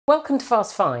Welcome to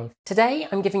Fast 5. Today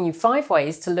I'm giving you 5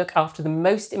 ways to look after the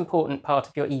most important part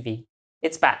of your EV,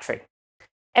 its battery.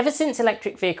 Ever since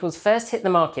electric vehicles first hit the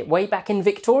market way back in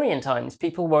Victorian times,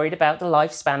 people worried about the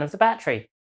lifespan of the battery.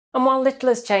 And while little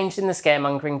has changed in the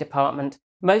scaremongering department,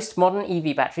 most modern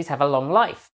EV batteries have a long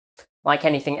life. Like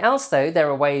anything else though, there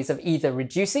are ways of either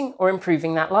reducing or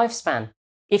improving that lifespan.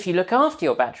 If you look after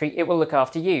your battery, it will look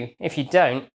after you. If you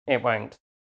don't, it won't.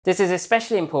 This is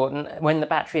especially important when the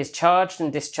battery is charged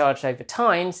and discharged over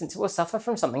time, since it will suffer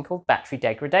from something called battery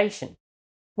degradation.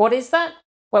 What is that?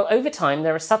 Well, over time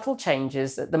there are subtle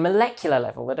changes at the molecular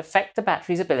level that affect the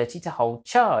battery's ability to hold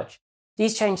charge.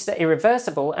 These changes are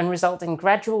irreversible and result in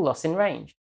gradual loss in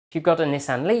range. If you've got a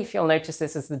Nissan Leaf, you'll notice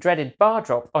this as the dreaded bar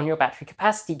drop on your battery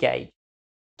capacity gauge.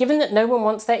 Given that no one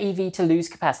wants their EV to lose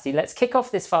capacity, let's kick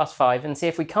off this Fast 5 and see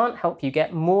if we can't help you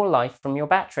get more life from your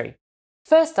battery.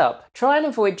 First up, try and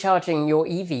avoid charging your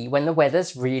EV when the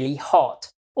weather's really hot,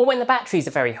 or when the batteries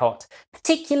are very hot,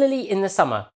 particularly in the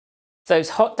summer. Those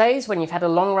hot days when you've had a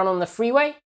long run on the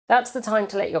freeway, that's the time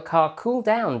to let your car cool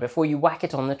down before you whack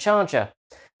it on the charger.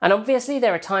 And obviously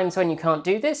there are times when you can't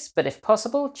do this, but if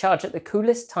possible, charge at the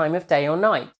coolest time of day or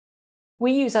night.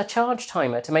 We use our charge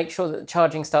timer to make sure that the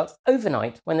charging starts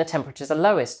overnight when the temperatures are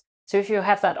lowest, so if you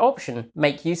have that option,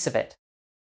 make use of it.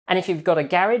 And if you've got a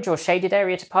garage or shaded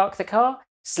area to park the car,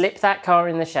 slip that car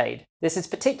in the shade. This is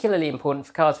particularly important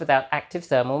for cars without active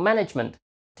thermal management.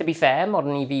 To be fair,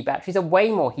 modern EV batteries are way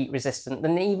more heat resistant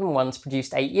than even ones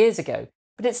produced 8 years ago,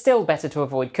 but it's still better to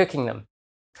avoid cooking them.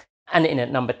 And in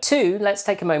at number 2, let's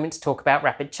take a moment to talk about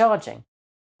rapid charging.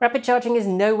 Rapid charging is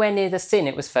nowhere near the sin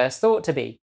it was first thought to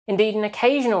be. Indeed, an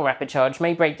occasional rapid charge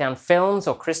may break down films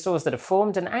or crystals that have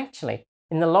formed and actually,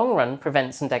 in the long run,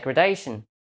 prevent some degradation.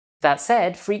 That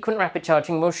said, frequent rapid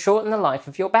charging will shorten the life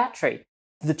of your battery.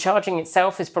 The charging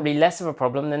itself is probably less of a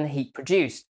problem than the heat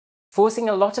produced. Forcing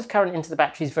a lot of current into the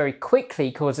batteries very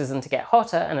quickly causes them to get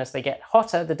hotter, and as they get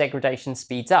hotter, the degradation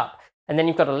speeds up, and then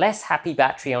you've got a less happy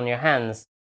battery on your hands.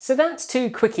 So that's 2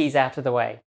 quickies out of the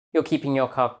way. You're keeping your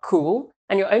car cool,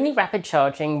 and you're only rapid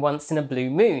charging once in a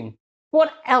blue moon.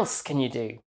 What else can you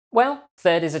do? Well,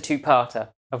 third is a 2-parter.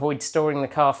 Avoid storing the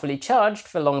car fully charged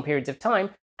for long periods of time,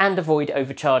 and avoid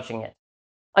overcharging it.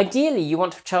 Ideally, you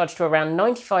want to charge to around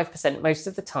 95% most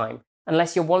of the time,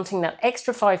 unless you're wanting that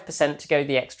extra 5% to go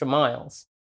the extra miles.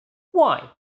 Why?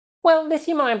 Well,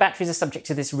 lithium-ion batteries are subject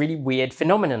to this really weird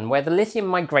phenomenon where the lithium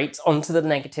migrates onto the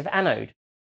negative anode,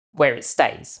 where it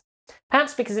stays.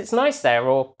 Perhaps because it's nice there,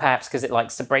 or perhaps because it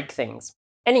likes to break things.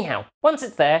 Anyhow, once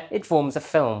it's there, it forms a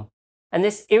film. And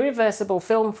this irreversible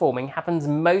film forming happens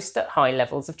most at high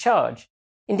levels of charge.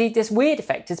 Indeed, this weird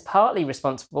effect is partly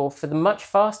responsible for the much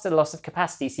faster loss of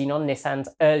capacity seen on Nissan's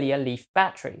earlier Leaf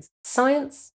batteries.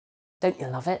 Science? Don't you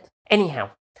love it? Anyhow,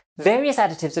 various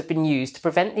additives have been used to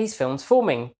prevent these films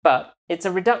forming, but it's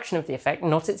a reduction of the effect,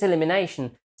 not its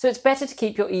elimination, so it's better to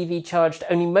keep your EV charged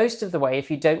only most of the way if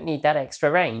you don't need that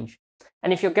extra range.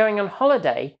 And if you're going on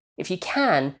holiday, if you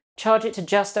can, charge it to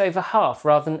just over half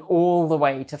rather than all the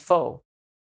way to full.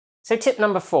 So tip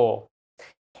number 4.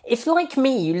 If, like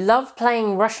me, you love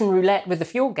playing Russian roulette with the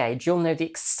fuel gauge, you'll know the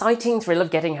exciting thrill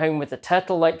of getting home with the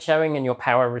turtle light showing and your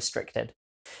power restricted.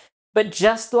 But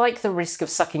just like the risk of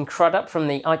sucking crud up from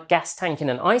the gas tank in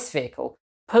an ICE vehicle,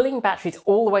 pulling batteries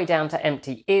all the way down to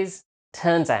empty is,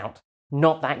 turns out,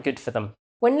 not that good for them.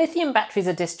 When lithium batteries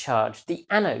are discharged, the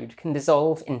anode can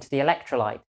dissolve into the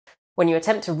electrolyte. When you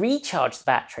attempt to recharge the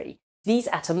battery, these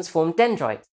atoms form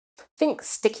dendrites. Think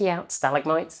sticky-out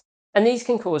stalagmites. And these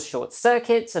can cause short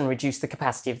circuits and reduce the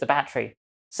capacity of the battery.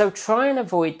 So try and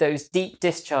avoid those deep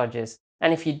discharges,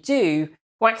 and if you do,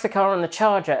 whack the car on the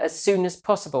charger as soon as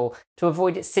possible to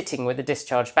avoid it sitting with a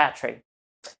discharged battery.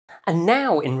 And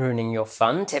now, in ruining your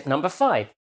fun, tip number 5.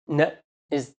 No,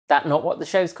 is that not what the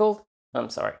show's called? I'm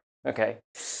sorry. Okay.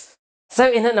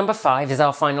 So in at number 5 is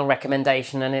our final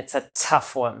recommendation, and it's a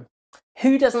tough one.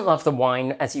 Who doesn't love the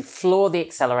whine as you floor the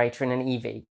accelerator in an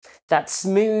EV? That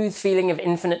smooth feeling of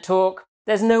infinite torque?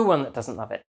 There's no one that doesn't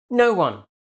love it. No one.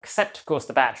 Except, of course,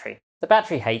 the battery. The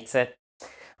battery hates it.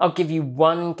 I'll give you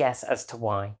one guess as to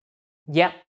why.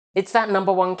 Yep, it's that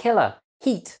number 1 killer,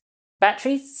 heat.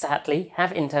 Batteries, sadly,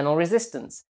 have internal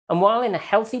resistance. And while in a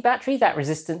healthy battery that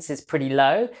resistance is pretty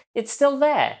low, it's still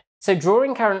there. So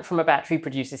drawing current from a battery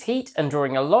produces heat, and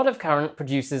drawing a lot of current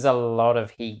produces a lot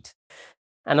of heat.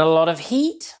 And a lot of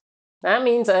heat? That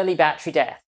means early battery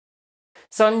death.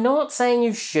 So I'm not saying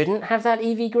you shouldn't have that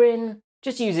EV grin,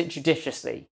 just use it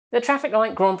judiciously. The traffic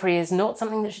light Grand Prix is not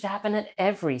something that should happen at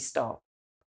every stop.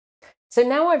 So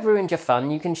now I've ruined your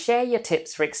fun, you can share your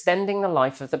tips for extending the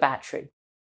life of the battery.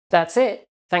 That's it.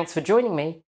 Thanks for joining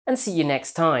me, and see you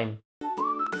next time.